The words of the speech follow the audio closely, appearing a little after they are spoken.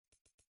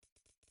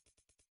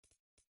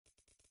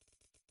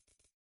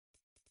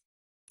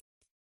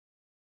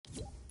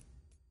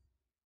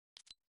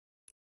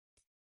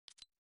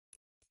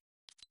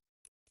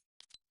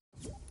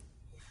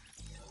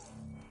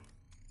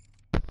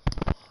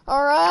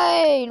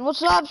Alright,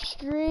 what's up,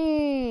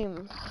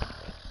 stream?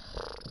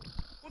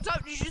 What's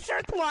up? Did you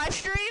start the live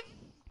stream?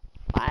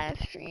 Live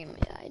stream,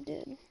 yeah, I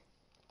did.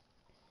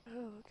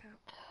 Oh, okay.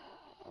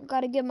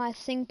 Gotta get my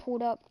thing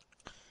pulled up.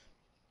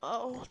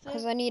 Oh,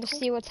 because I need to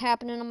see what's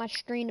happening on my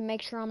screen to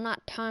make sure I'm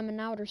not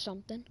timing out or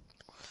something.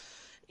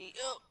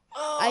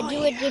 Oh, I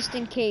do it just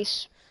in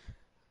case.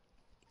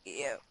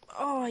 Yeah.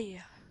 Oh,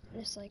 yeah.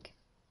 Just like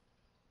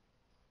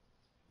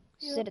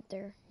sit it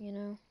there, you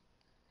know.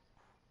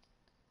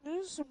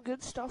 There's some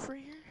good stuff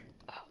right here.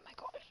 Oh my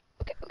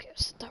gosh. Okay,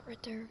 sit that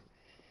right there.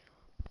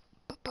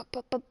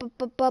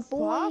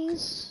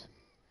 Boys.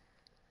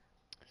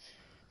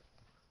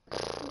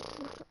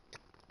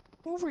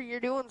 Over, you're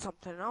doing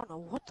something. I don't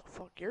know what the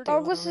fuck you're doing.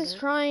 Douglas is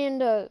trying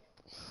to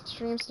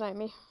stream snipe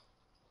me,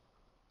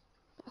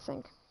 I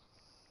think.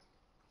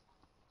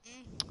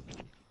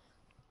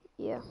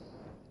 Yeah.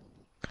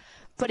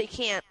 But he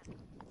can't.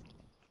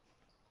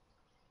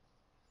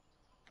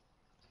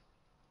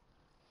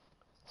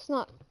 It's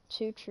not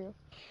too true.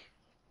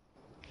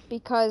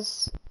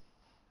 Because,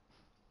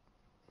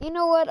 you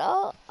know what?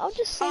 I'll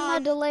just say my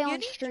delay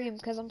on stream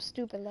because I'm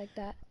stupid like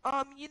that.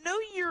 You know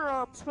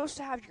you're supposed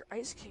to have your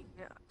Ice King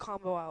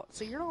combo out,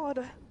 so you're not allowed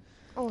to.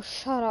 Oh,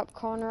 shut up,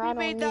 Connor. I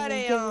don't even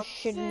give a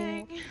shit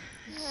anymore.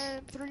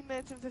 3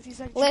 minutes and 50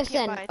 seconds.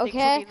 Listen,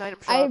 okay?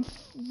 I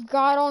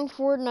got on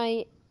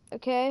Fortnite,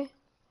 okay?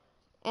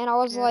 And I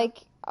was like,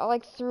 I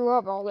threw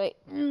up. I was like,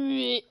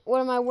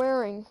 what am I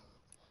wearing?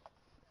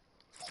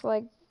 It's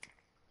like,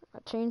 I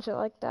changed it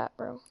like that,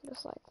 bro.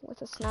 Just like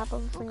with a snap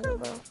of a finger,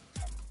 bro.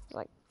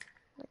 Like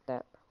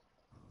that.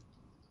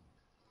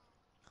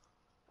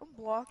 I'm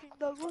blocking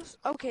Douglas.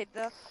 Okay,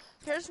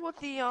 here's what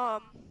the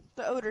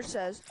odor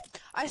says.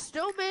 I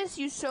still miss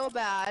you so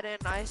bad, and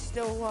I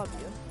still love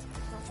you.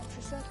 That's what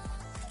she said.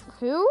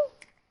 Who?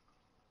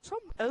 Some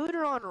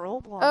odor on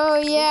Roblox. Oh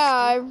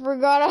yeah, I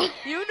forgot.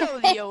 You know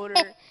the odor.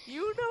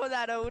 You know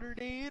that odor,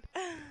 dude.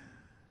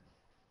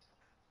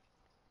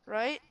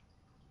 Right?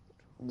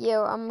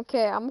 Yo, I'm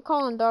okay. I'm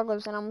calling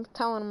Douglas and I'm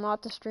telling him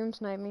not to stream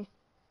snipe me.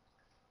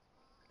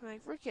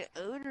 Like freaking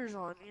odors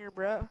on here,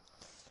 bro.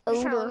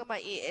 Odor.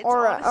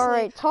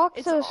 Alright, talk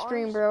to the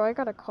stream, bro. I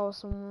gotta call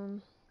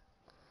someone.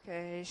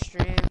 Okay,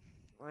 stream.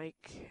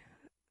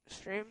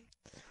 Stream.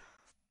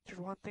 There's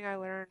one thing I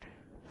learned.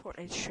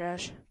 Fortnite's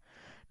trash.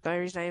 The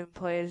only reason I even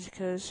play is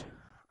because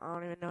I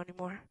don't even know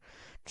anymore.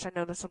 Just I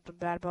know that something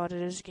bad about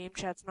it is game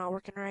chat's not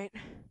working right.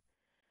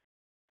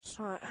 It's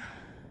not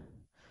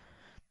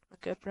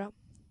good, bro.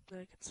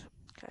 Like, it's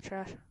kind of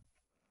trash.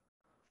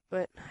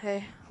 But,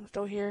 hey, I'm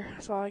still here.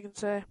 That's all I can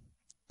say.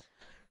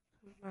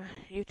 My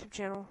YouTube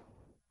channel.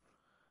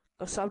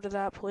 Go sub to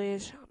that,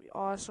 please. It'll be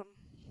awesome.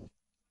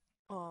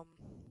 So,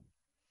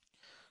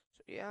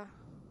 yeah.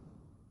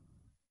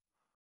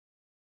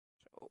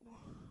 So,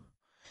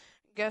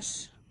 I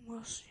guess,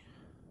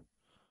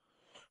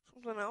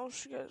 something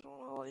else you guys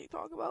want to let you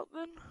talk about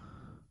then?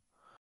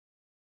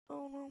 I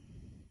don't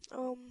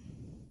know.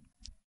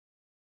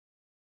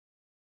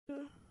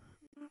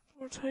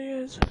 What's how you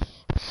guys?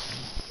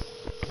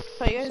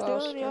 How you guys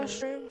doing? Y'all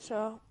stream?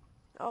 So,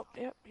 oh,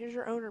 yep. Here's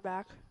your owner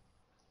back.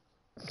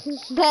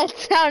 That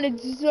sounded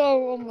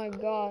so. Oh my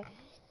god.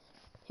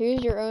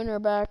 Here's your owner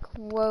back.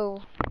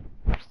 Whoa.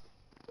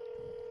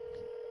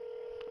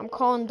 I'm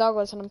calling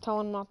Douglas and I'm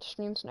telling him not to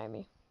stream snipe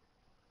me.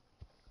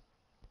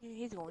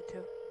 He's going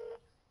to.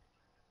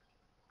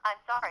 I'm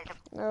sorry.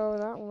 Oh,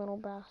 that little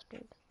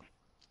bastard.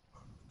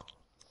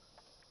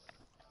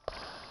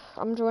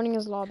 I'm joining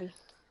his lobby.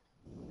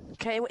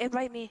 Okay,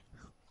 invite me.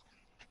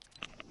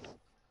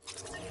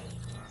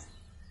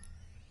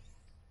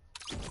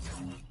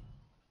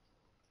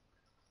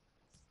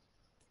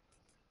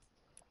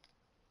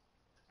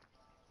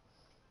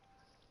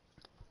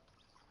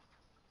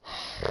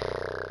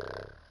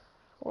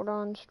 Hold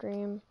on,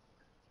 stream.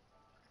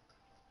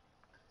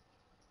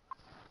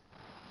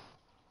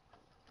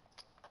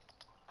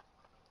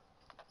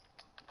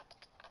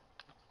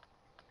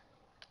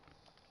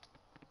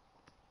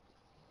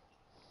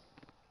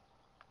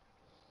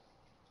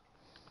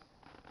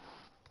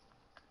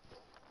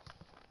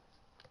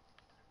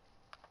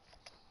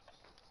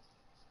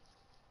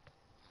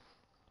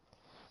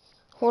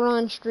 Hold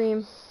on,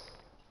 stream.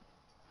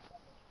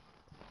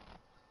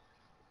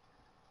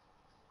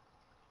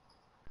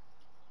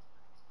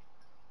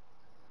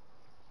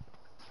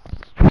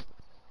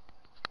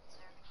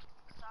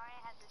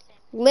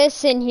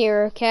 Listen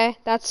here, okay?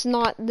 That's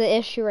not the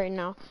issue right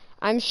now.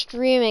 I'm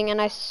streaming,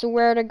 and I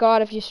swear to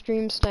God, if you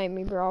stream snipe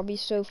me, bro, I'll be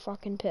so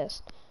fucking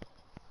pissed.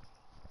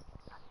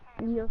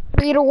 You're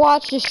free to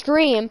watch the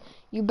stream.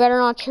 You better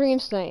not stream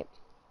snipe.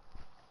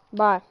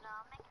 Bye.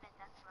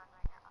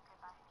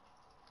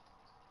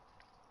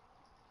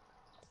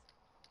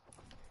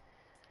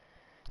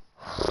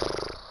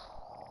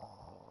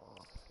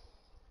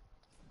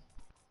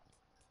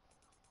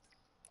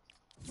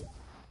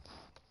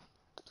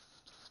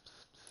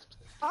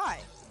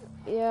 Hi.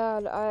 Yeah,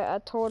 I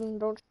told him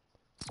don't.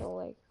 So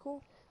like,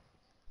 Cool.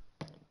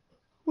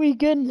 We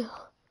good now.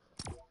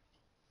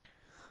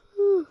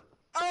 Oh,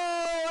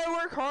 I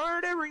work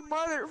hard every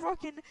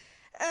start fucking.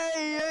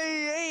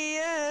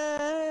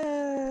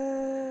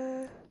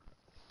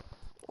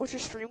 What's your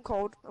stream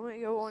called? I'm gonna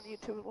go on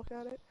YouTube and look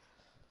at it.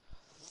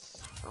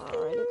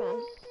 Alrighty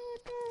then.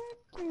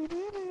 I'll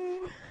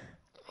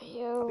be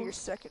Yo. your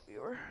second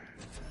viewer.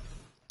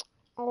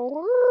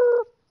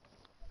 Oh.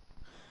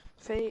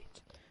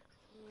 Fate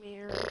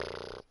Mirror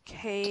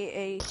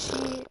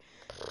KAT.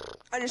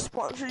 I just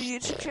sponsored a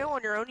YouTube channel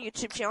on your own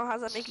YouTube channel. How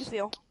does that make you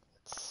feel?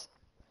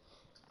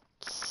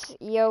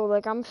 Yo,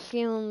 like I'm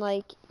feeling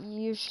like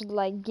you should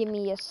like give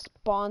me a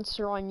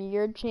sponsor on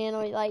your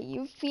channel. Like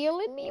you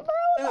feeling me,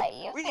 bro? Like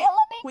you feeling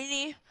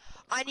me?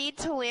 I need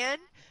to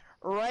land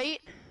right.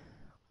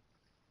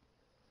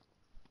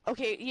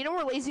 Okay, you know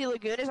where Lazy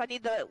Lagoon is? I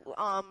need the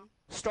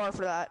star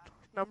for that.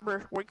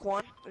 Number week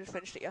 1. I just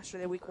finished it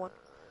yesterday, week 1.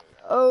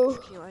 Oh.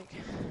 Like.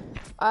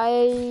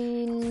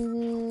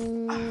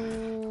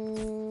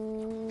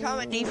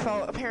 Common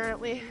default,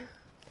 apparently.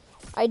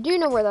 I do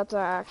know where that's at,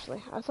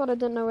 actually. I thought I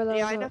didn't know where that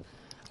was I know. at.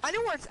 I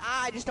know where it's at.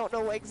 I just don't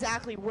know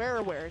exactly where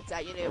it's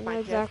at. You know, I know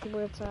exactly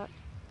where it's at.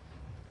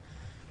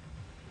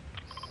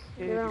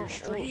 Dude, your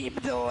stream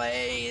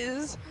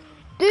delays.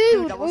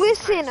 Dude,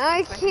 listen,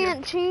 I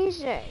can't change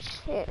that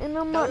shit, and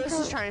I'm not. This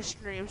is trying to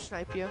stream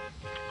snipe you.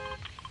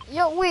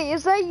 Yo, wait,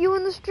 is that you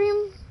in the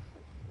stream?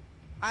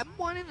 I'm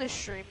one in the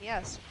stream,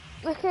 yes.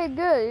 Okay,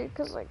 good,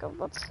 because like I'm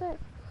about to say.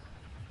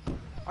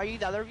 Are you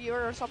the other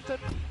viewer or something?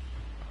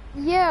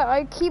 Yeah,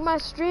 I keep my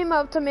stream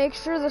up to make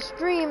sure the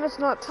stream is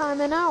not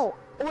timing out.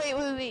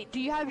 Wait. Do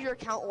you have your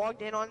account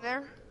logged in on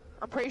there?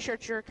 I'm pretty sure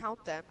it's your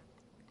account then.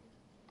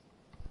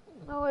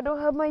 No, I don't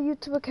have my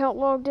YouTube account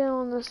logged in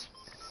on this.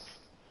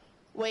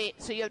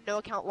 Wait, so you have no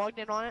account logged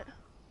in on it?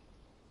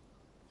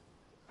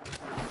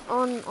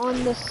 On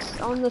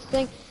the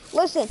thing.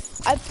 Listen,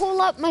 I pull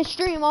up my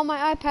stream on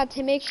my iPad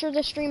to make sure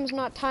the stream is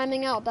not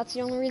timing out. That's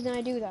the only reason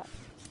I do that.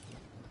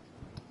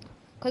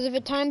 Because if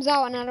it times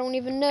out and I don't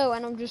even know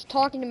and I'm just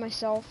talking to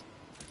myself,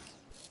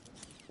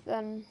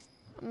 then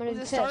I'm gonna be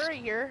pissed. Is it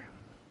right here?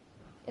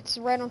 It's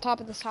right on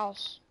top of this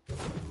house.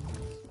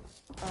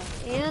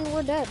 And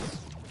we're dead.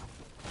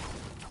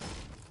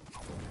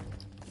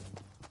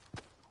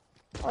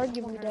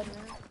 Arguably dead.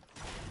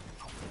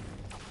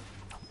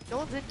 No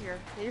one's in here.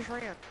 They just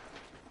ran.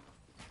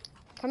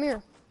 Come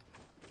here.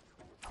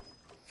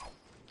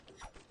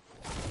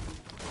 I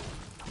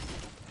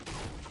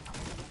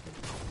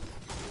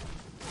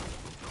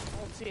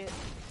don't see it.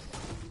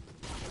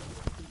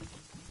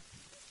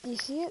 Do you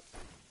see it?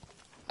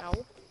 No.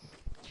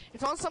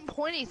 It's on some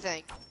pointy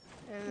thing.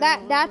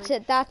 That's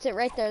it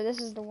right there. This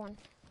is the one.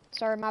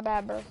 Sorry, my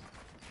bad, bro.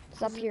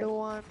 It's up here. The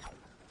one.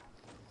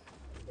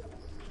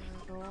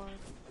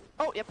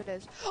 Oh, yep, it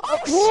is. Oh,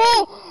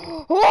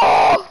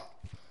 whoa!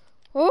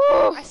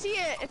 Oh! I see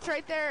it. It's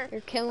right there.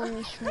 You're killing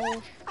me,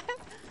 Schmoosh.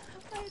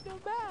 I know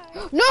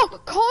bad. No,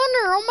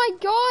 Connor! Oh my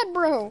God,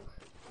 bro!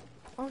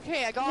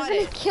 Okay, I got You're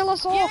it. gonna kill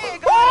us all. Yeah, I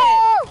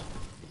got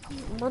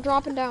it. We're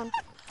dropping down.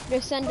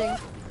 Descending.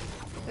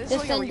 This is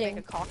like where you make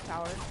a clock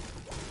tower.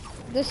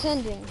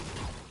 Descending.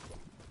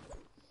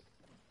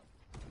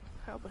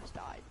 I almost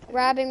died.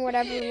 Grabbing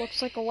whatever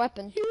looks like a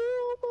weapon. You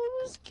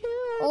almost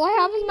killed All I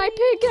have is my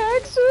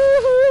pickaxe.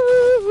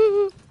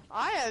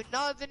 I have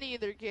nothing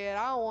either, kid.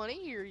 I don't want to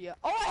hear you.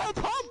 Oh, I have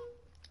a pump!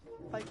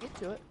 If I can get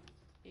to it.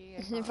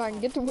 Yeah, if I can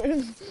get to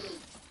it.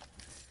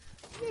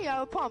 Yeah, I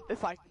have a pump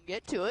if I can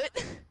get to it.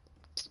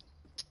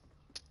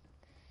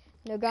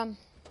 No gun.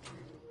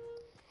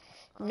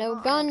 No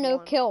gun, no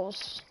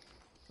kills.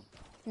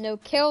 No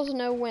kills,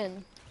 no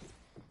win.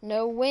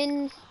 No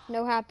win,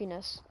 no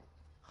happiness.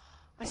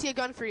 I see a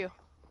gun for you.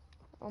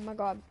 Oh my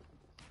God.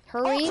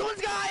 Hurry. Oh,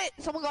 someone's got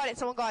it!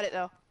 Someone got it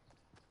though.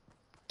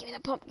 Give me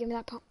that pump, give me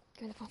that pump,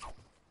 give me the pump.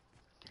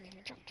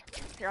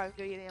 Here, I'll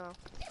go get ammo.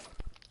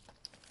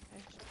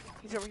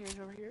 He's over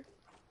here.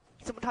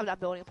 Someone top of that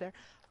building up there.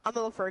 I'm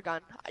gonna look for a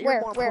gun.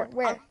 Where?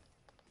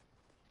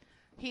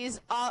 He's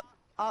up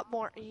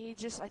more. I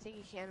think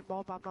he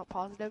cannonball, but I'm not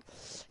positive.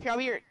 Here, I'll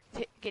be your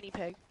guinea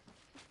pig.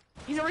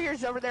 He's over here.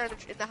 He's over there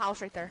in the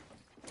house right there.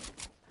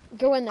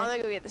 Go in there. I'm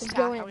gonna go get this tack.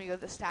 I'm gonna go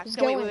get this tack.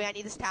 No, wait, I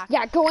need this tack.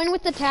 Yeah, go in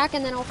with the tack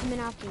and then I'll come in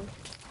after you.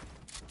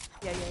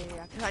 Yeah.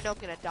 Because I know I'm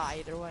gonna die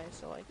either way,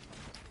 so like.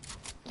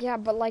 Yeah,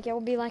 but like it will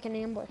be like an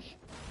ambush.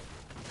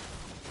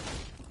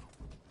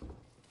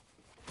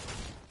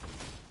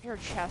 Here, a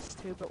chest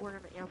too, but we're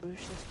gonna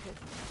ambush this kid.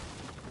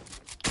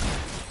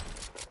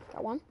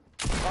 Got one.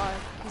 Bye.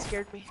 He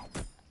scared me.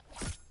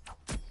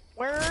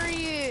 Where are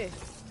you?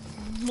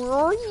 Where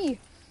are you?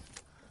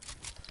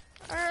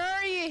 Where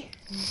are you?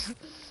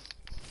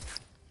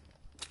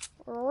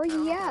 Where are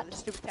you at? This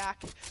stupid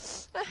tack.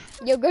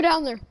 Yo, go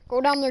down there.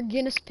 Go down there,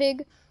 Guinness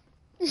pig.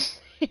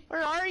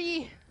 Where are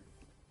you?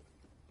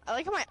 I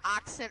like my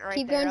accent right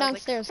Keep there. going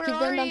downstairs. Like, Keep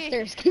going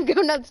downstairs. Keep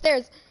going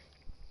downstairs.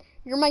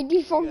 You're my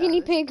default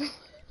guinea pig.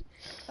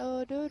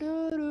 No,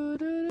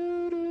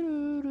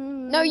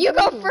 you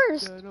go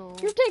first.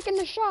 You're taking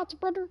the shots,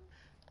 brother.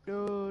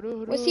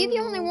 Was he the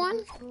only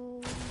one?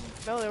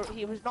 No,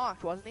 he was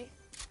knocked, wasn't he?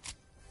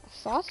 I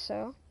thought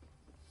so.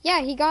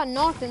 Yeah, he got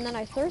knocked and then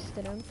I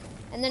thirsted him.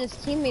 and then his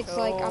teammate's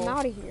like, I'm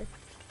out of here.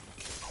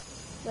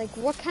 Like,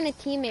 what kind of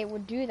teammate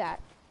would do that?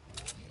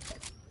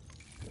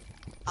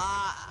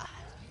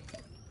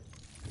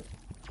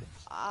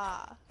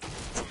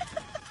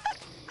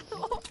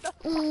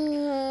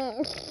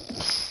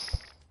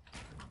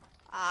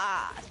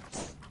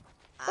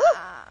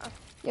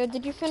 Yo,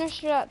 did you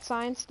finish that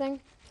science thing?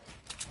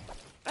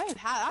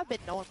 I've been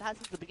knowing that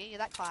since the beginning of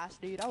that class,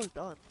 dude. I was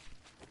done.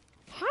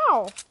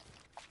 How?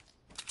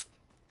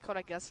 Could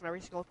I guess from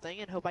every single thing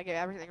and hope I get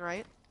everything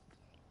right?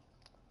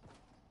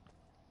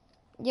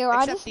 Yo,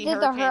 I just did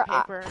the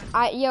paper.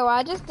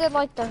 I just did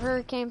like the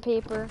hurricane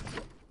paper,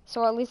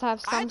 so at least I have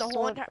some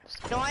sort.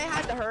 No, I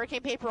had the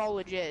hurricane paper all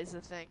legit. Is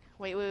the thing.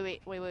 Wait.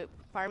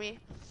 Fire me.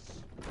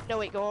 No,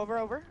 wait. Go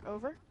over.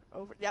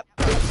 Yep.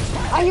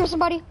 I hear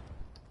somebody.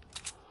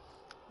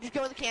 Just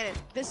go in the cannon.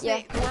 This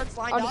thing, where it's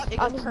lined up, it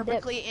goes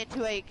perfectly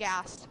into a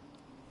gas.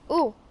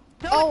 Ooh.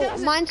 No, oh,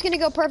 mine's gonna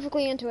go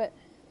perfectly into it.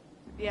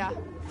 Yeah.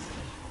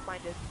 Mine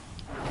did.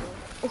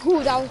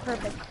 Ooh, that was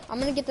perfect. I'm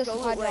gonna get this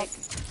supply drop.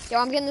 Yo,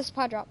 I'm getting this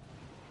supply drop.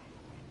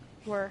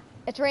 Where?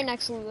 It's right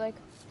next to Loot Lake,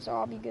 so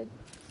I'll be good.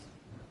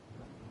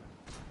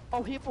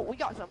 Oh, people, we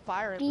got some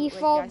fire.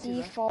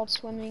 Default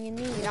swimming in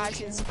the ocean. Yeah, I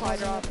see the supply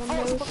drop.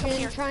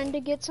 Trying to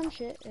get some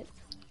shit.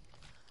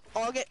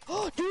 Oh, dude,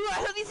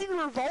 I thought these things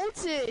were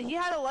vaulted. He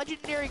had a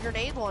legendary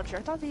grenade launcher.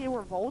 I thought they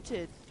were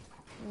vaulted.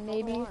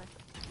 Maybe.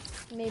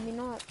 Maybe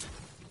not.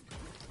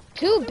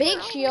 2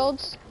 big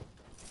shields.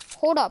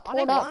 Hold up.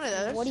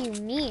 What do you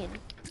mean?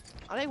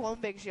 I'll take 1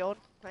 big shield.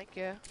 Thank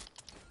you.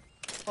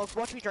 Oh,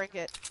 watch me drink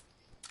it.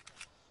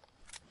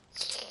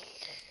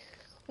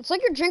 It's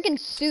like you're drinking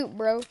soup,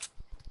 bro.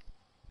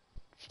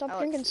 Stop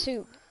drinking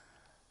soup.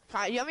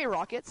 You have any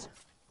rockets?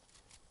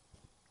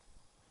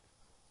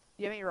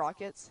 You have any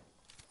rockets?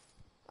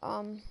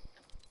 That's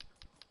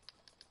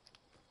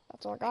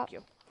all I got. Thank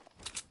you.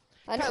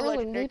 I didn't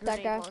really loot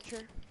that guy.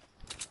 Launcher.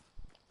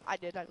 I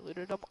did. I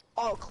looted him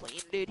all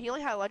clean, dude. He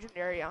only had a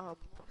legendary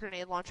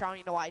grenade launcher. I don't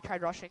even know why I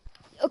tried rushing.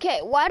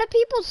 Okay, why do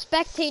people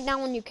spectate now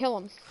when you kill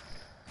them?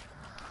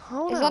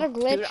 Is that a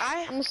glitch? Dude,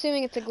 I'm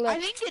assuming it's a glitch. I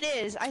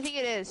think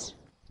it is.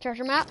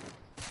 Treasure map.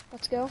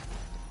 Let's go.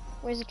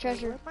 Where's the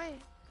treasure?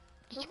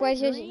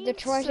 The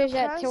treasure's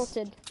at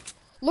tilted.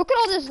 Look at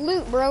all this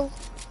loot, bro.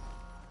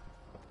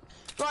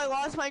 Bro, I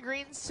lost my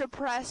green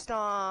suppressed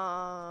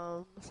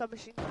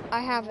submachine.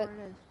 I have it.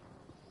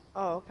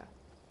 Oh, okay.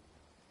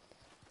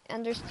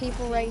 And there's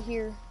people right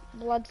here.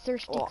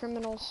 Bloodthirsty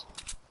criminals.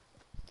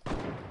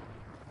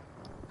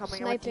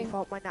 Sniping.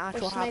 My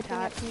natural sniping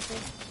habitat. at people.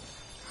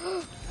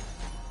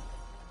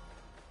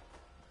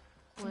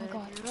 Oh my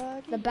god.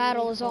 The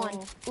battle is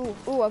on.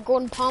 Ooh, a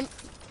golden pump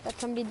that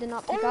somebody did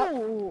not pick up.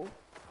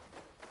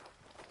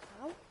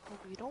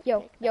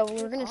 Yo,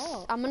 we're gonna.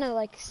 I'm gonna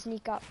like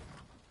sneak up.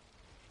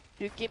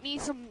 Dude, get me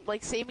some,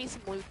 save me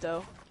some loot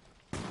though.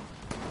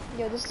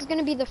 Yo, this is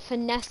gonna be the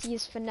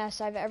finessiest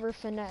finesse I've ever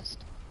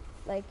finessed.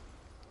 Like,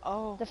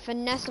 the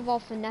finesse of all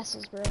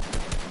finesses, bro.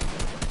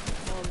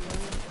 Oh, really?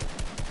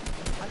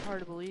 That's hard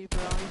to believe,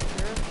 bro. Are you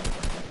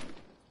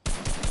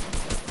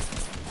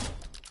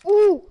sure?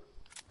 Ooh!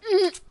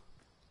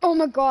 Oh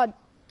my god.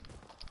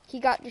 He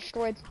got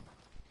destroyed.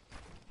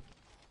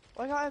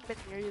 Why can't I have been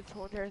near you this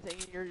whole entire thing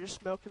and you're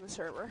just smoking the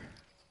server?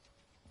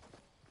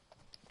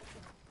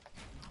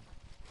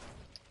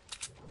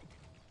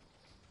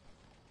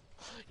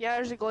 Yeah,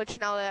 there's a glitch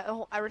now that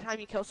every time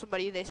you kill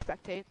somebody, they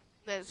spectate.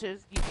 Then it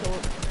says you kill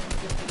it,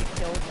 and then you get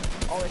killed,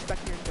 all the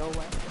spectators go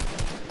away.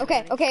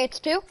 Okay, it's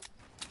 2.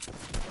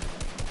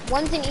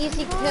 One's an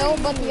easy kill,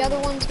 but the other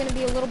one's gonna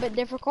be a little bit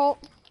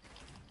difficult.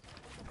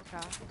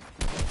 Okay.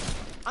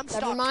 I'm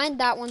stuck. Never mind,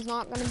 that one's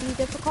not gonna be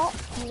difficult.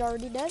 He's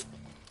already dead.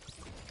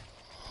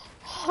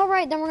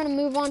 Alright, then we're gonna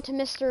move on to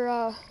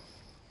Mr.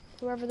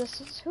 Whoever this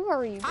is. Who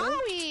are you, bro?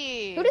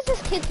 Owie! Who does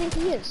this kid think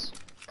he is?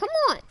 Come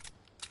on!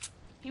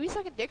 He was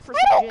sucking dick for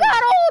I don't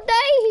got all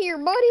day here,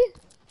 buddy!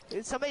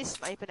 Dude, somebody's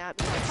sniping at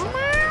me. I'm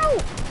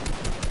out!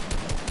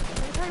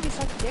 I'm trying to be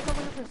sucking dick. I'm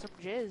looking for some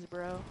jizz,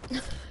 bro.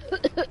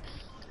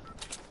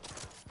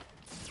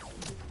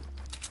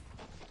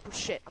 Oh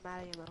shit, I'm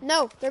out of ammo.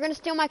 No, they're gonna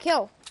steal my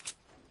kill.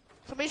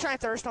 Somebody's trying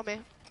to thirst on me.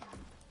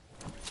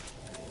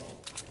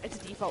 It's a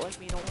default like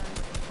me, don't worry.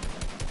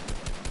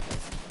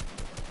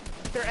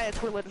 Their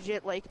edits were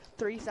legit like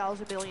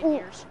 3,000 million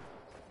years.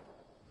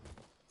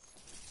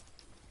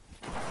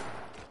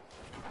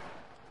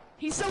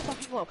 He's so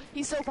fucking low. And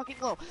his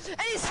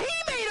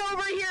teammate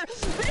over here,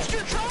 Mr.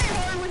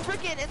 Tryhard with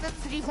frickin', and then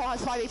the default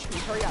has 5 HP.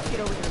 Hurry up,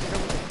 get over here.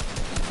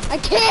 I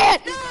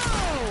can't! No!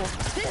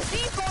 This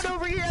default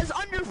over here has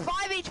under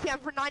 5 HP. I'm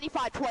for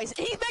 95 twice.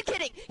 And he's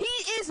med-kitting! He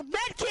is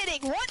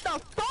med-kitting! What the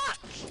fuck?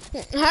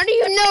 How do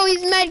you know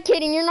he's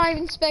med-kitting? You're not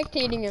even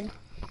spectating him.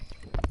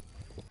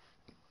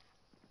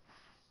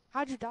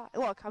 How'd you die?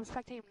 Look, I'm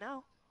spectating him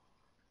now.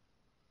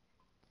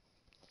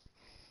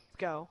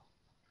 Go.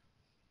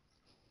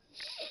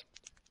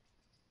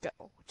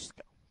 Go. Just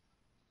go.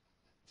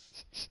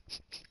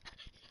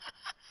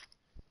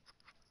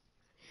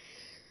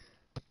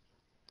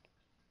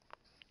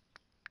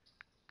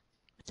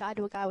 died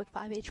to a guy with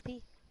 5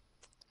 HP.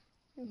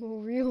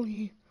 Oh,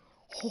 really?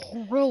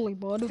 Oh, really,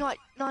 bud?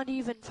 Not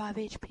even 5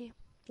 HP.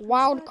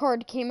 Wild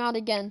card came out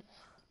again.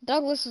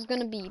 Douglas is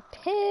gonna be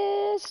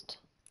pissed.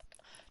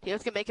 Yeah,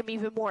 it's gonna make him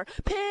even more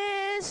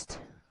pissed.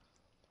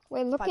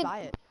 Wait, look if I buy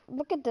it.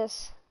 Look at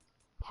this.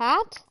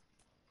 Hat?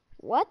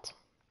 What?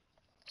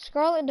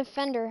 Scarlet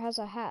Defender has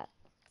a hat.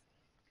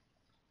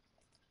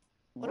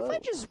 What if I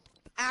just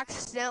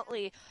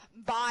accidentally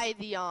buy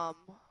the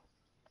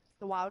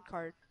wild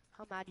card?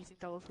 How mad do you think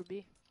Douglas would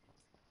be?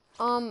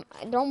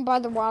 Don't buy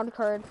the wild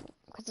card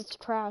because it's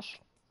trash.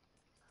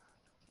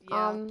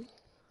 Yeah.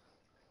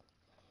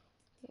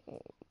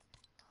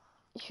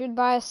 You should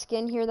buy a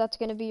skin here that's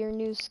gonna be your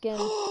new skin.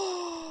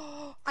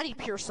 I need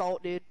pure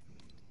salt, dude.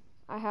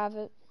 I have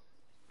it.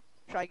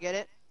 Should I get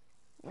it?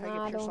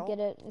 Nah, don't get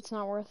it. It's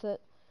not worth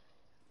it.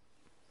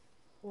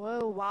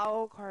 Whoa,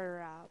 wild card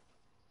wrap.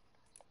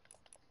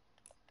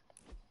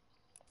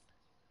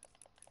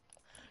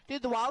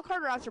 Dude, the wild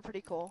card wraps are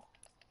pretty cool.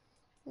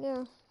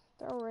 Yeah,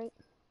 they're alright.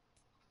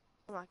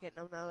 I'm not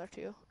getting them now, they're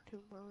too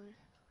money.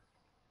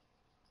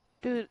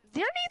 Dude,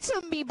 there needs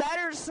to be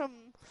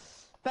some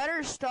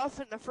better stuff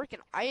in the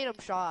freaking item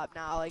shop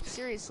now, like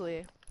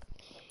seriously.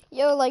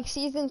 Yo, like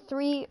Season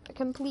 3,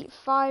 complete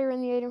fire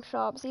in the item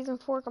shop. Season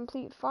 4,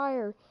 complete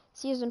fire.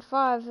 Season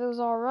 5, it was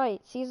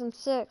alright. Season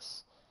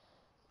 6,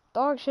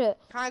 dog shit.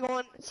 Kinda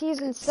going...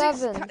 Season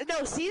 7,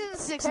 Season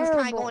 6 terrible.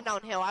 was kinda going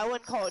downhill. I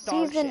wouldn't call it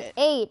dog shit. Season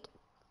 8,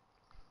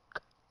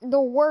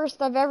 the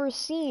worst I've ever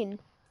seen.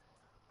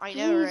 I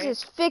know,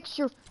 Jesus, right? fix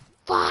your... Fix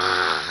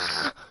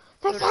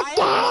Dude, that I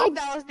game! think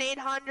that was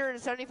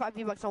 875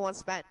 V-Bucks I once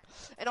spent.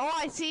 And all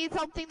I see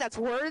something that's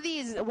worthy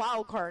is a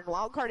wild card.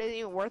 Wild card isn't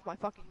even worth my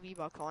fucking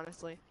V-Bucks,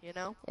 honestly, you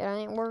know? Yeah,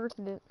 it ain't worth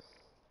it.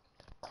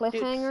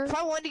 Cliffhanger? Dude, if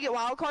I wanted to get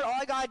wild card, all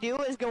I gotta do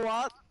is go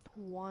up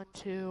 1,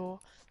 2,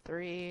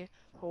 3,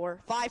 4,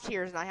 5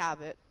 tiers and I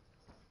have it.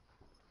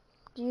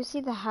 Do you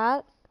see the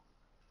hat?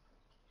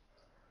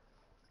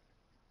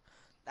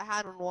 The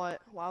hat on what?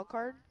 Wild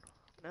card?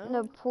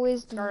 No,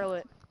 poised.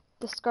 Scarlet.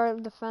 The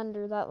Scarlet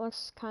Defender. That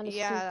looks kind of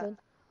stupid.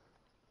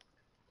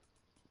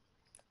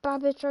 Bah,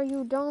 bitch, are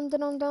you dumb?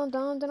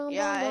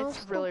 Yeah,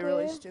 it's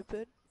really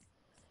stupid.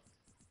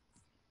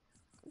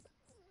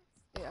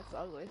 Yeah, it's the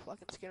ugliest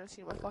fucking skin I've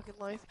seen in my fucking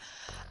life.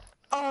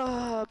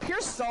 Pure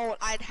salt,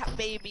 I'd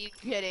maybe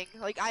getting.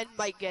 Like, I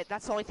might get.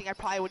 That's the only thing I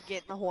probably would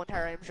get in the whole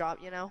entire item shop,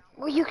 you know?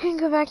 Well, you can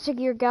go back to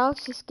your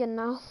Galaxy skin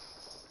now.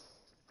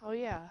 Oh,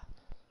 yeah.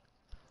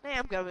 Hey,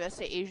 I'm gonna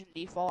say Asian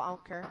default, I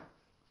don't care.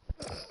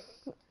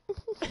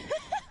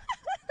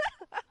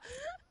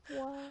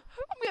 Wow.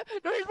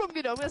 Here's what I'm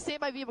gonna do. I'm gonna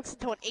save my V-Bucks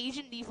until an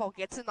Asian default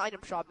gets in the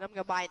item shop, and I'm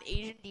gonna buy an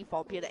Asian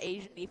default, be the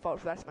Asian default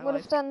for the rest of my life.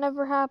 What if that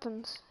never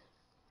happens?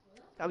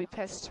 I'll be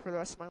pissed for the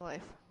rest of my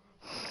life.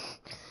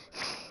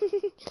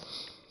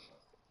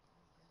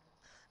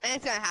 And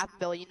it's gonna happen,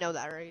 Billy. You know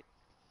that, right?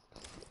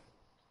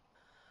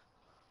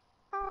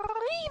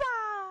 Arriba!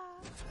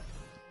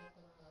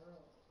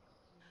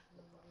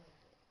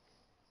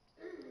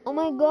 Oh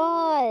my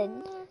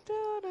god.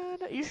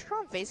 You should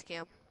run face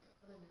cam.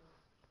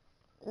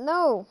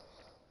 No.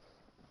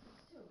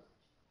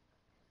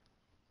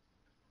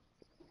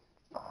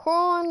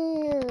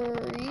 Corner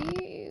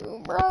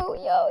you, bro.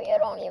 Yo, you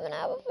don't even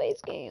have a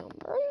face cam,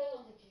 bro.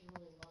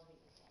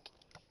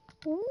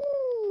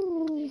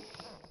 Ooh.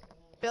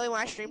 Billy, when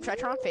I stream, should I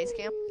turn on face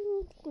cam?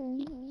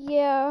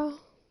 Yeah.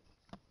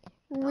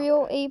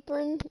 Real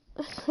apron.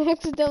 I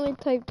accidentally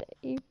typed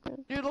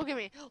apron. Dude, look at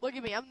me. Look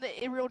at me. I'm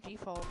the real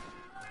default.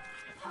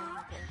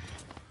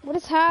 What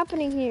is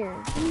happening here?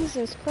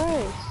 Jesus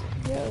Christ.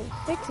 Yo,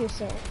 fix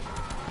yourself.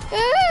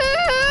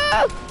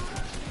 Ah!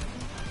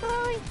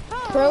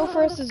 Pro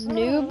versus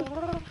noob?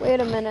 Wait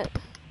a minute.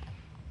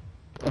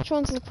 Which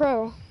one's the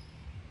pro?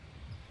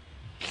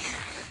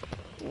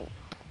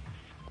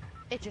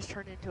 It just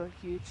turned into a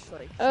huge,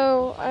 like...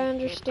 Oh, I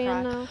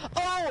understand now.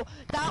 Oh,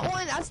 that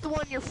one, that's the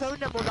one your phone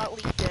number got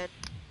leaked in.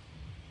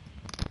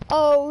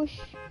 Oh,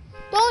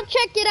 don't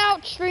check it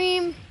out,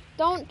 stream.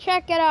 Don't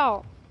check it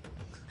out.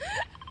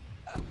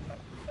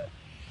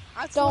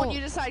 That's the one you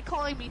decide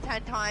calling me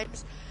 10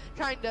 times,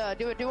 trying to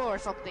do a duo or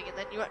something, and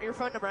then your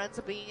phone number ends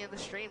up being in the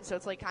stream, so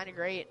it's like kind of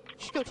great. You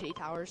should go to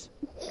T-Towers.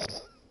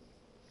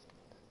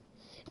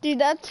 Dude,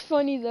 that's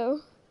funny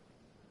though.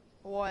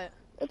 What?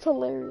 It's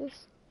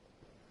hilarious.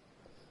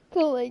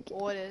 So like.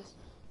 What is?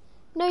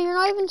 No, you're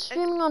not even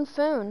streaming on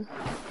phone.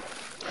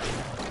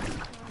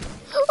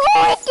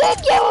 Oh, it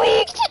did get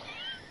leaked!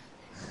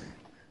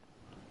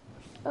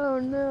 Oh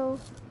no.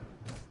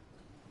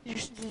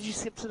 Did you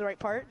skip to the right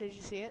part? Did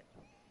you see it?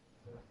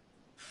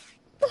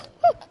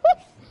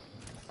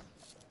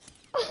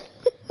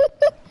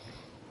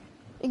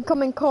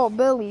 Incoming call,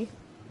 Billy.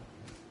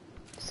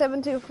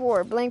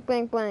 724, blank,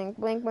 blank, blank,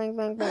 blank, blank,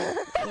 blank, blank.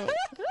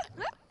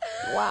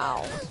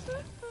 Wow.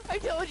 I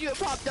told you it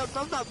popped up, so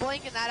I'm not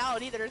blanking that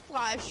out either. It's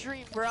live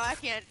stream, bro. I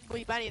can't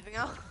bleep anything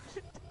out.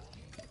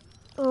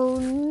 Oh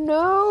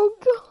no.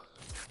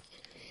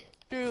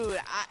 Dude,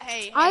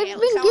 hey, I've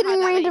been getting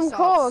random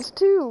calls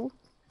too.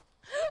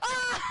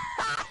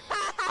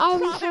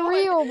 I'm for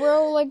real,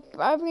 bro. Like,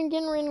 I've been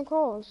getting random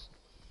calls.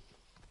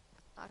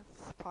 That's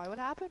probably what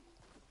happened.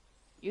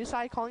 You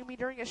decided calling me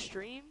during a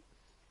stream?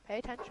 Pay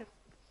attention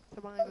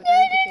to my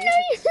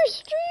notifications. You're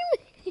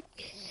streaming.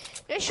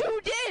 Yes,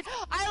 you did!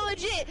 I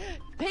legit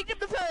picked up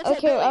the phone and said,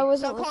 Okay, I Billy,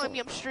 wasn't stop calling listening. me,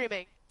 I'm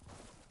streaming.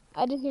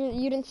 I didn't hear.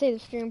 You didn't say the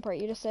stream part.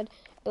 You just said,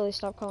 Billy,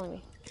 stop calling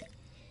me.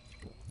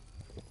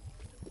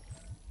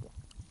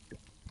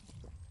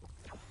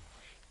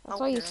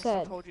 That's all you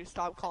said. I told you,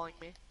 stop calling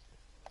me.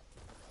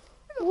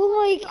 Well,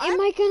 like, am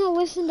I gonna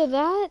listen to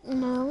that?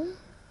 No.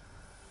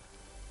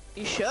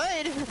 You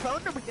should, if your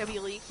phone number can be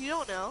leaked, you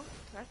don't know.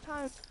 That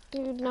time.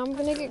 Dude, now I'm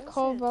gonna get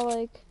called by,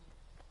 like...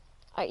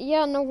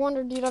 yeah, no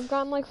wonder, dude. I've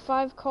gotten, like,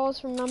 5 calls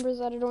from numbers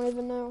that I don't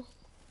even know.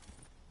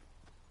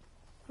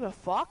 What the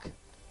fuck?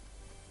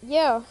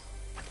 Yeah.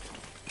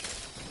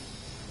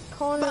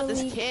 Connor, About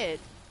this kid.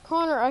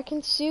 Connor, I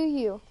can sue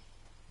you.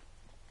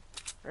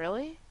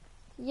 Really?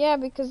 Yeah,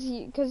 because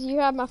you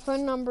have my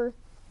phone number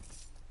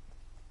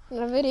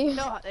in a video.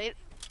 No,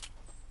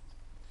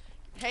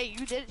 hey,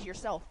 you did it to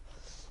yourself.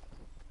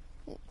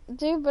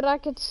 Dude, but I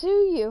could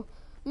sue you.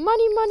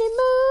 Money, money,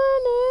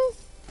 money.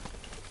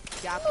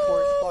 Yeah, of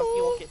course. Fuck,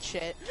 you won't get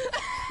shit.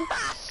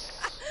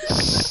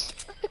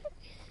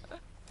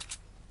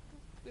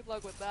 Good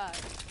luck with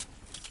that.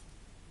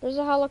 There's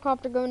a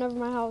helicopter going over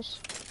my house.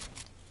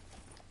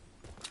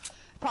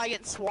 Probably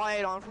getting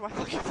swatted on for my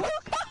fucking phone.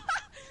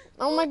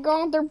 Oh my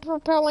god, they're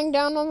propelling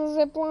down on the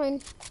zip line.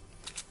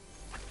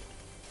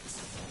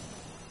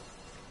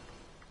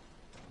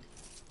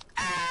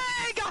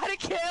 Hey, got a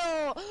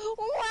kill!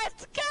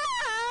 Let's go!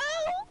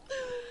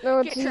 No,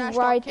 it's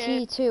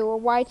YT too. A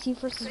YT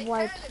versus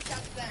YT.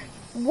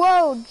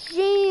 Whoa,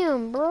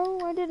 jam,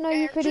 bro. I didn't know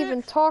you could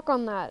even talk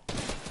on that.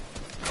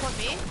 What,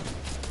 me?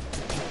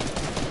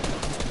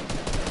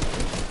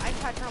 I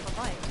tried to turn on the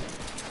mic.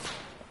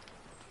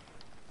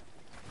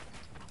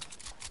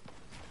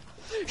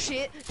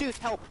 Shit, dude,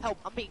 help!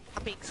 I'm being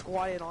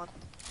squatted on.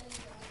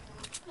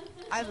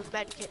 I have a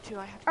med kit too.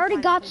 I already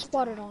got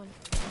spotted on.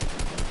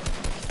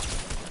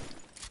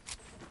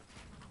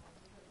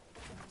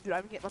 Dude,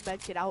 I'm getting my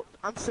med kit out.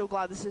 I'm so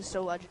glad this is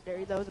so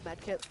legendary though, the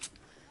med kit.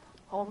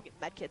 Oh, I'm getting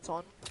med kits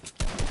on.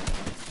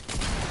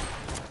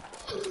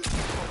 Oh,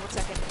 1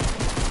 second.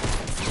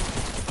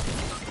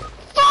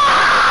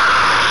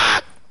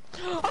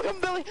 Oh, come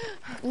Billy!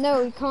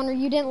 No, Connor,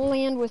 you didn't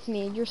land with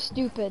me. You're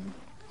stupid.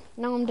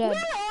 Now I'm dead.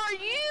 Where are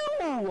you?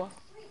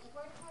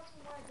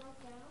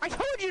 I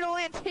told you to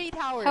land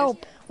T-towers.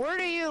 Help. Where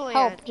do you land?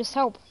 Help. Just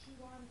help.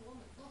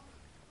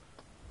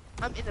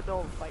 I'm in the middle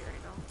of a fight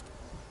right now.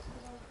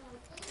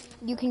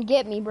 You can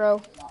get me,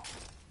 bro.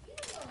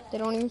 They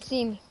don't even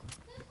see me.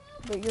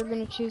 But you're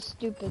gonna choose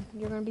stupid.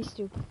 You're gonna be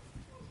stupid.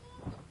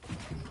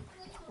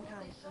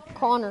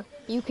 Connor,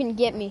 you can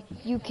get me.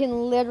 You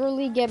can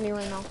literally get me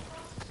right now.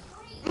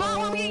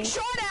 Mom, I'm getting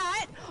shot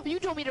at! You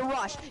told me to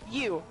rush.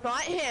 You,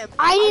 not him.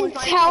 I didn't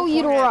tell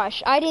you to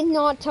rush. I did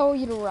not tell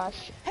you to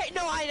rush. Hey,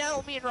 no, I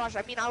don't mean rush.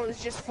 I mean, I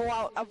was just full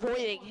out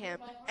avoiding him.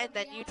 And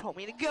then you told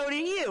me to go to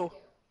you.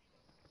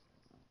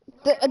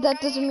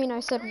 That doesn't mean I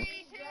said...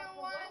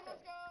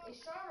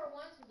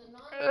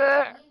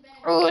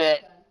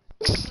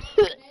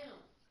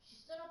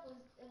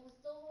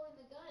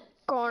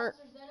 Connor,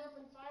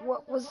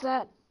 what was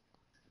that?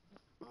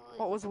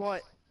 What was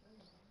what?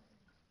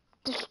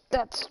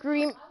 That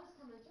scream.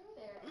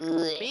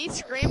 Me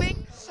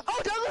screaming?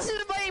 Oh, Douglas is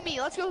inviting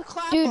me. Let's go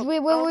clap. Dude,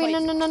 wait, no.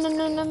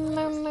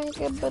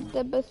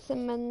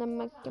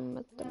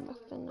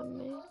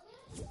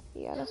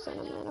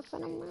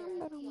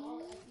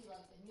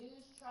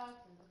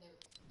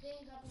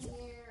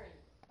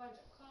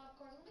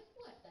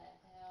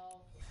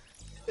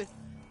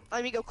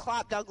 Let me go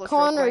clap Douglas.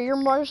 Connor, your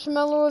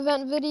marshmallow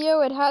event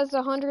video, it has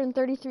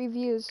 133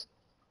 views.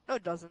 No,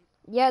 it doesn't.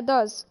 Yeah, it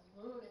does.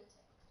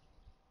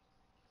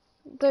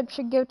 Go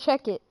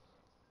check it.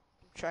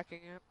 I'm checking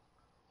it.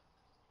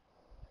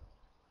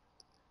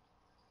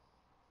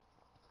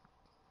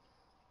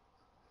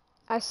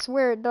 I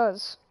swear it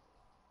does.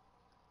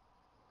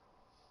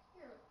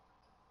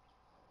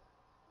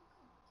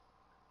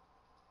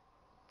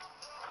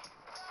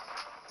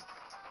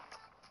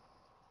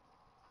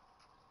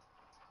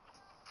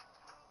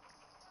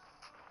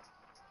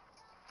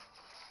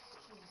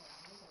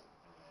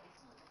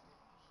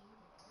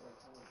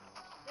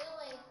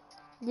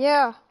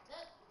 Yeah.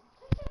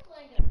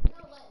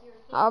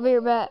 I'll be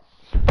right back.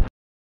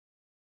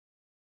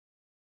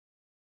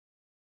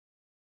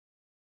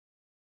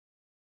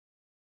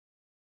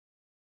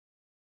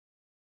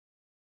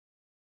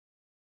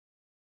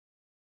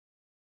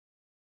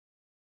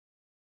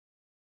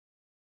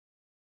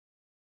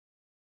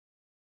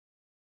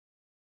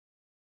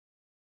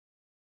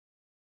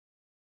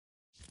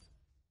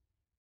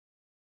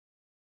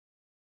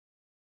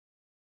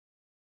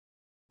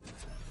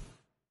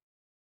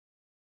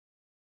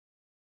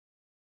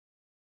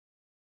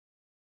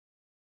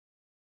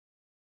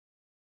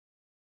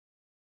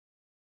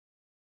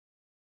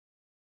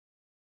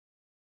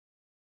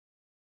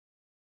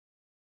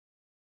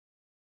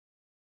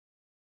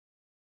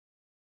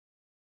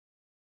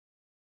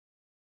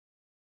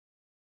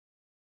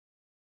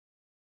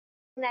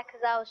 that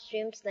because I was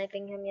stream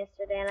sniping him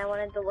yesterday and I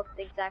wanted to look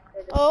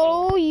exactly the same.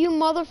 Oh, you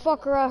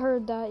motherfucker, I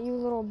heard that, you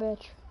little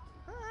bitch.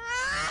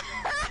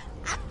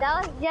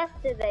 That was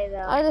yesterday,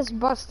 though. I just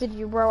busted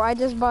you, bro. I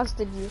just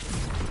busted you.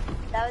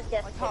 That was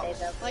yesterday,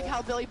 though. Like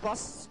how Billy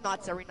busts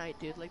nuts every night,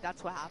 dude. Like,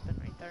 that's what happened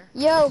right there.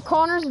 Yo,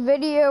 Connor's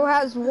video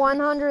has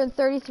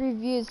 133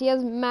 views. He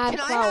has mad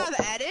clout. Can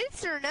I have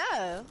edits or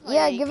no? Like,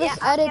 yeah, give us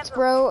edits,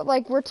 bro.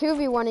 Like, we're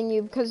 2v1ing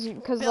you because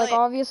like,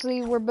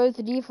 obviously, we're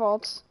both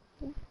defaults.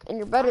 And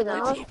you're better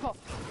than us.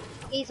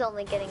 He's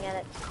only getting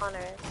edits, Connor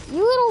is.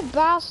 You little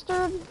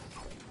bastard.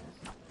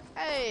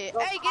 Hey,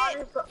 well, hey,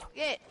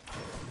 get.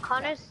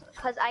 Connor's,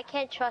 because I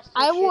can't trust you.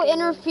 I will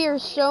interfere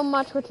so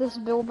much with this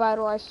build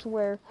battle, I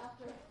swear.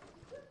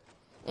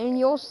 And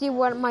you'll see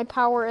what my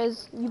power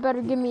is. You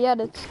better give me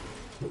edits.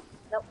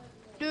 Nope.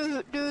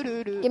 Give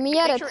me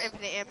edits. Make sure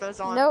infinite ammo's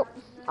on. Nope.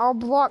 I'll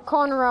block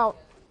Connor out.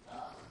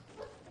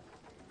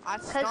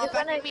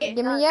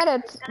 Give me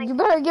edits. You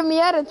better give me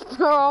edits,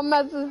 bro. I'll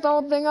mess this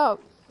whole thing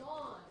up.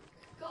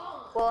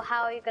 Well,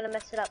 how are you gonna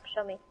mess it up?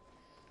 Show me.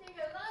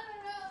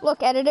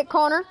 Look, edit it,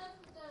 Connor.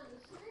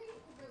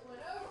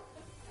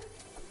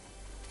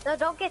 No,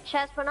 don't get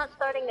chest. We're not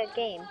starting a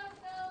game.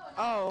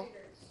 Oh.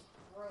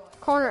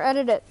 Connor,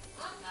 edit it.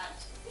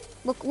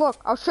 Look.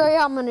 I'll show you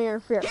how I'm gonna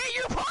interfere. Get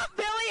your pump,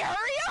 Billy.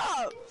 Hurry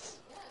up.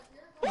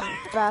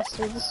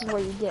 Bastard, this is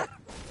what you get.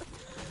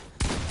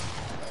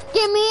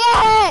 Give me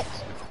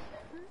edits!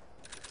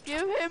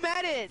 Give him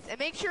edits and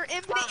make sure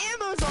infinite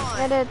ammo's on.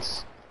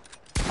 Edits.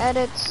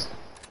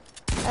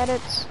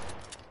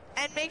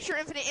 And make sure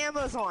infinite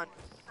ammo's on.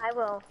 I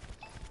will.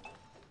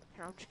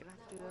 Here, I'm just gonna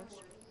have to do this.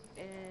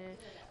 And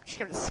I'm just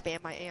gonna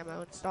spam my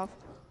ammo and stuff.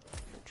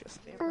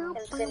 Just spam.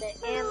 Infinite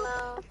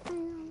ammo.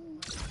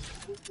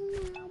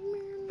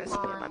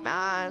 Spam my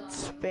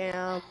mats.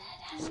 Spam.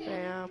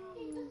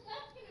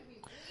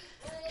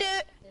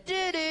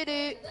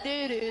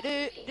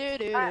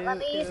 Alright, let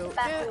me use the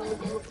bathroom.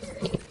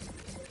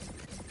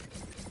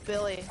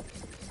 Billy,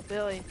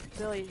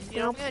 you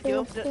know what I'm gonna do?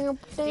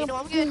 You know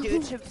what I'm gonna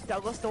do to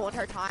Douglas the one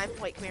time?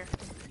 Wait, come here.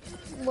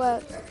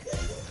 What?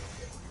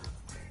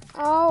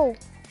 Oh.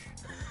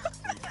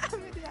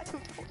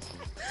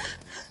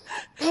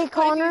 Hey,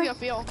 Connor.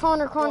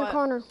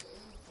 Connor.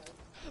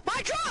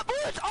 My drop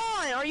boot's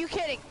on! Are you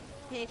kidding?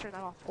 He ain't turned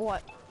that off.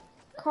 What?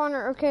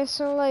 Connor, okay,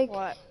 so like,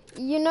 what?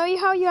 You know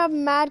how you have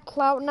mad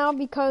clout now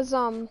because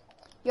you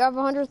have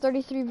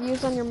 133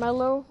 views on your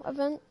Mellow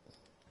event?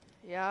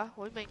 Yeah,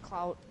 what do you mean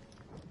clout?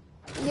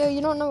 Yo,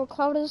 you don't know what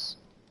clout is?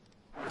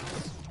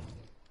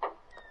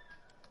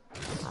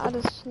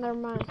 Never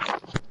mind.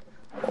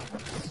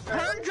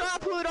 Turn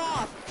drop loot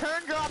off!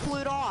 Turn drop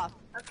loot off!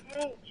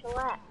 Okay,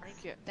 chillax.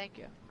 Thank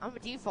you. I'm a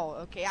default,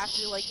 okay? I have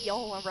to like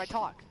yell whenever I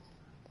talk.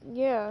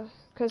 Yeah,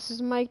 because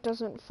his mic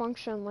doesn't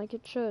function like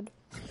it should.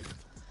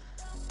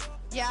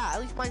 Yeah,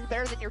 at least mine's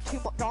better than your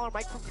 $2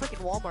 mic from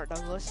freaking Walmart,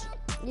 Douglas.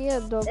 Yeah,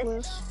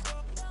 Douglas.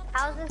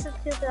 How's this a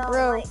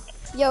 $2 mic?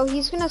 Yo,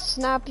 he's gonna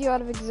snap you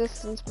out of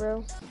existence,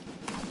 bro.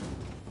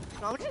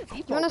 No, I'm just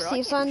default, you wanna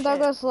see something,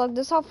 Douglas? Look,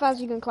 this is how fast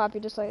you can clap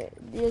you just like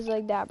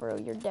that, bro.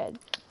 You're dead.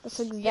 That's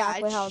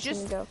exactly how it's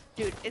gonna go.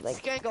 Dude, it's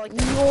like, gonna go like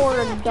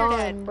you're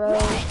done, bro.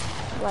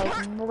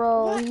 Like,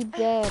 bro, he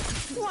dead.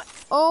 What?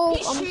 Oh,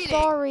 I'm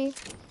sorry.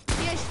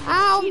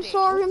 Ow, I'm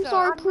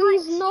sorry,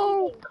 please,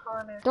 no.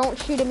 Don't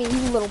shoot at me,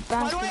 you little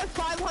bastard. Why do I have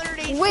 500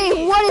 HP?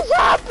 Wait, what is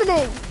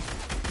happening?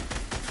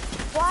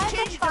 Why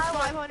change it to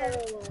 500?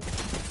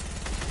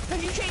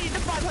 Because you changed it to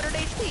 500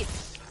 HP.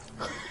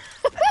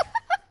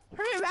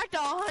 Hurry back to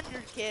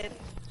 100, kid.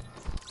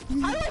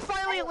 How do I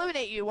finally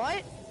eliminate you?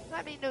 What?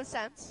 That made no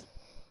sense.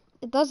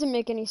 It doesn't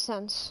make any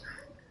sense.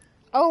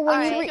 Oh,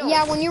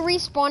 when you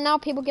respawn now,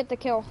 people get the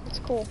kill. It's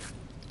cool.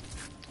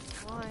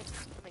 What?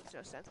 That makes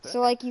no sense. So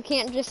like you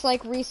can't just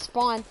like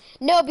respawn.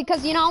 No,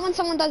 because you know when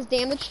someone does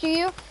damage to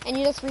you and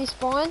you just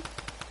respawn,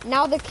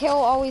 now the kill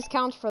always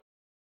counts for.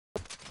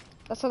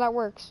 That's how that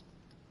works.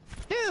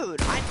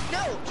 Dude, I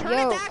know. Turn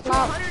it back to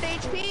 100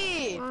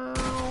 HP. I'm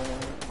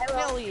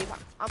gonna leave.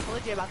 I'm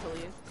legit about to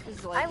leave.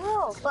 Like, I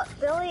will, but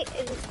Billy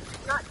is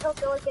not till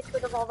Billy gets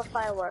rid of all the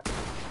fireworks.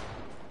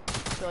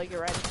 Billy, get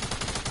ready.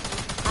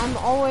 I'm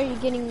already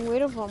getting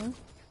rid of them.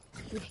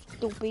 You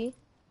stupid.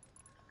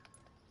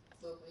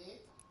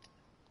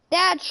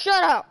 Dad,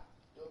 shut up.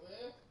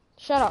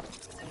 Shut up.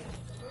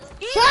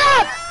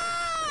 Shut up!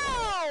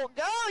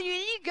 Go! You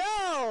need to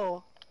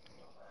go!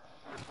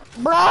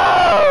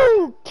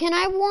 Bro! Can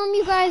I warm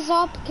you guys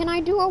up? Can I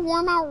do a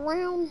warm out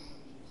round?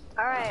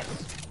 Alright.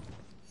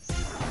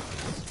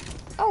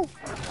 Oh,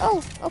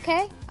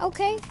 okay,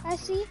 I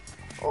see.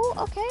 Oh,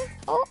 okay,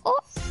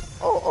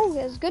 oh,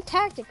 that's good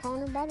tactic,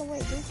 Connor, by the way,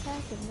 good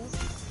tactic, bro.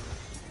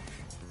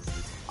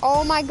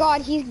 Oh my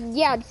god, keep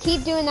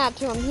doing that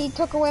to him. He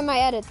took away my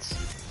edits.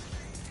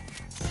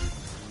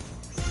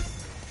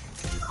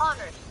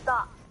 Connor,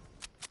 stop.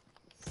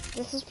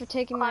 This is for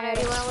taking my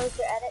edits. Do you want to lose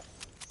your edits?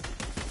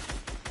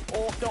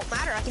 Oh, don't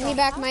matter. Give me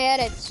back my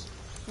edits.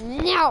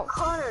 No!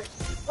 Connor,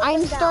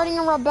 I'm starting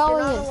a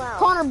rebellion.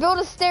 Connor, build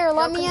a stair.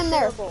 Let me in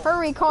there.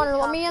 Hurry, Connor.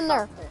 Let me in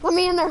there. Let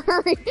me in there.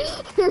 Hurry.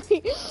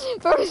 Hurry.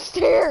 Build a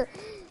stair.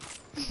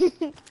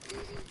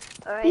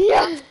 Alright,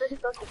 Yeah. this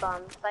boogie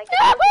bomb. If I get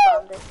boogie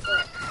bomb this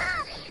way.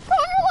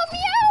 Connor, let me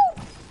out.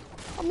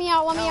 Let me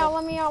out. Let me No. out.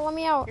 Let me out. Let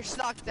me out. You're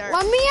stuck there.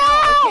 Let me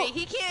out. Okay,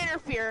 he can't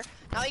interfere.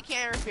 Now he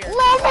can't interfere.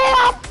 Let me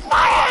out.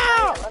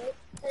 Fire. Let me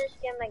finish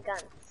getting my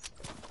guns.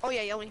 Oh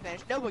yeah, let me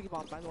finish. No boogie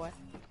bombs, by the way.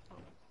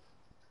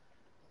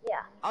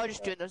 Yeah. I was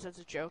just doing those as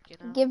a joke, you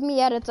know. Give me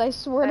edits. I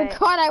swear to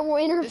God, I will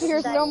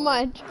interfere so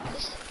much.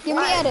 Give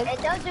me edits.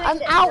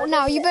 I'm out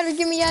now. You better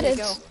give me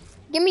edits.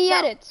 Give me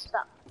edits.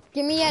 Stop.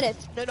 Give me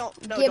edits. No,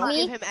 Give don't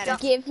me, give him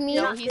edits. give me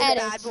No, he's a bad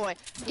edits. boy.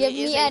 Give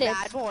He me is edits. a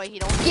bad boy. He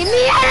don't Give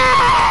me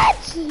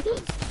edits.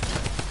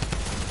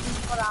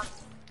 Hold on.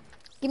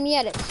 Give me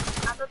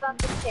edits. I'm about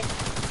to kick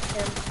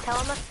him. Tell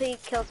him if he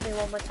kills me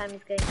one more time,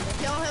 he's getting kicked.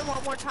 Kill him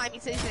one more time. He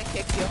says he's gonna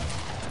kick you.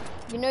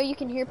 You know you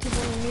can hear people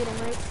when you mute them,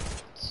 right?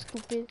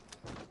 Stupid.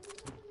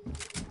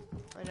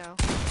 I know.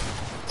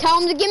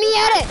 Tell him to give me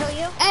edits. Kill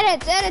you?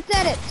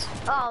 Edits.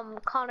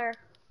 Connor,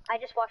 I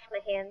just washed my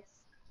hands.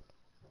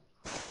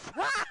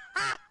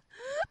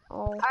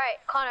 Oh. Alright,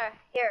 Connor,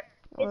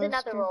 here's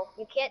another rule.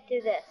 You can't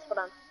do this. Hold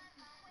on.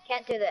 You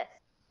can't do this.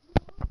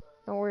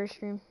 Don't worry,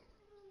 stream.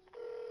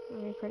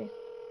 I'll be pretty.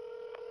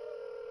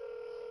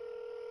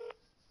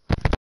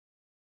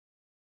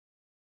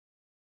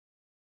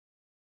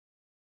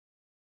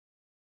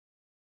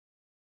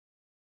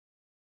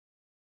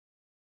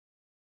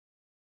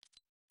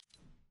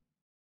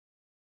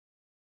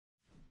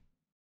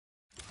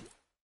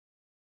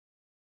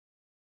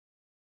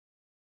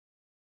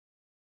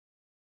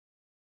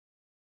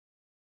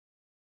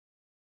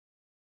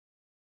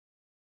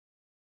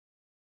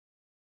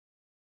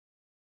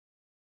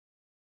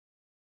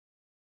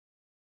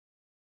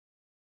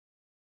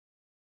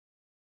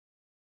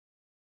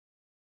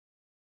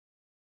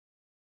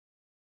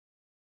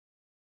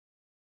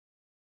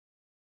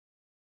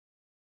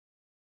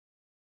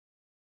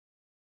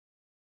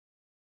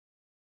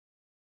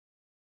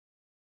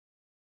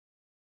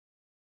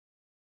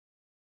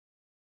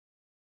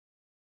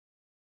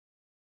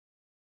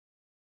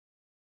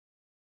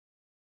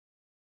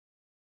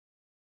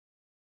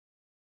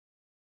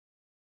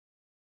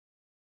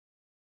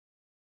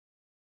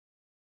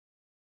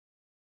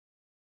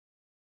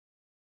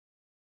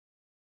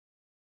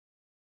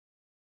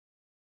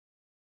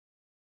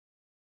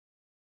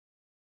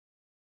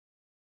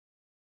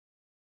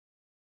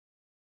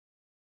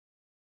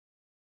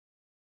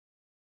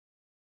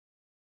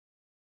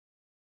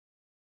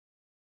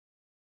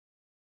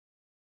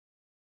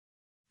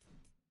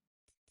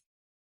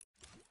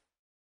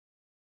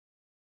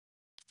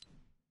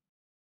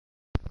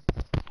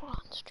 On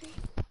stream.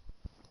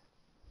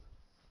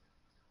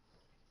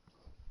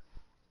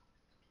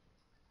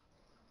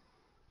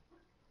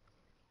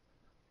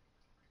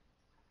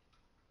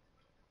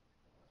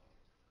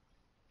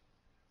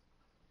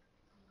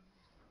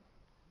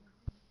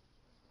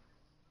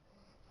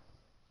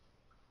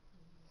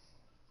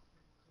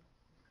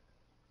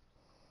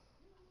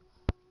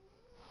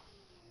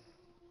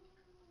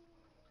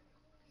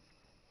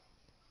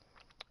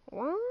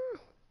 What?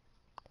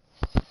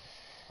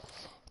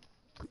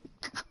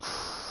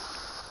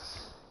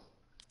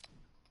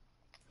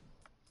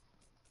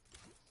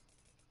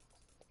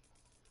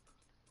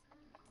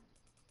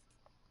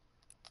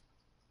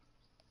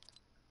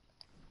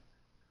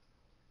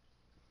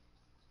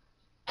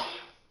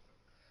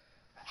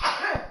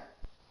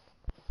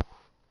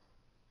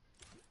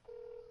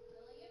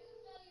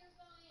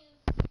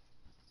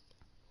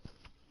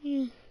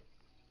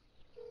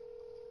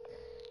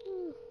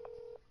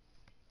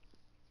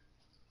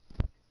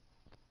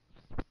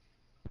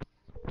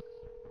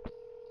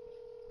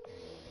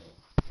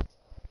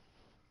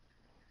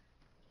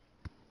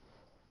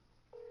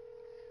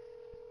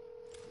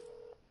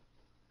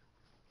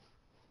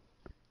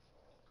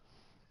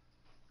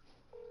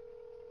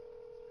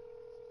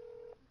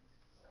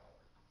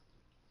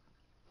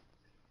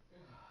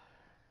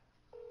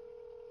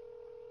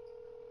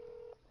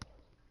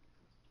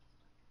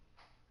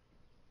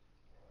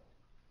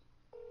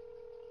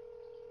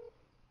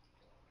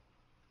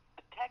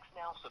 Text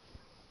now.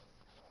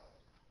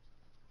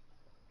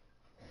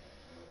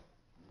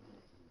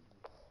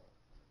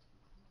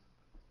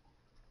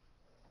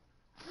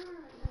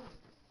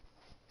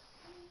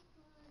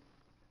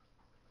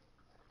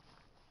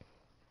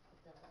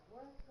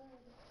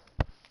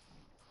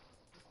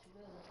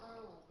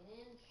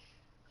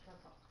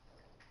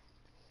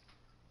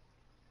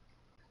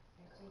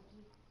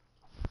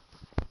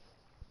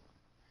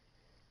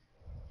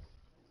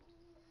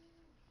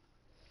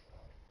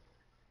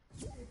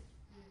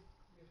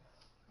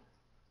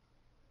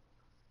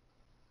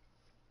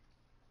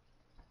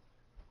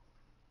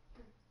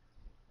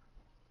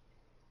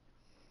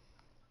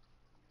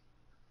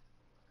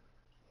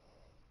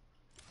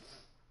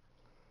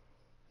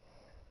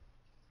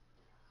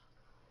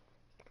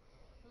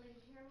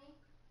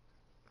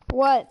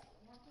 What?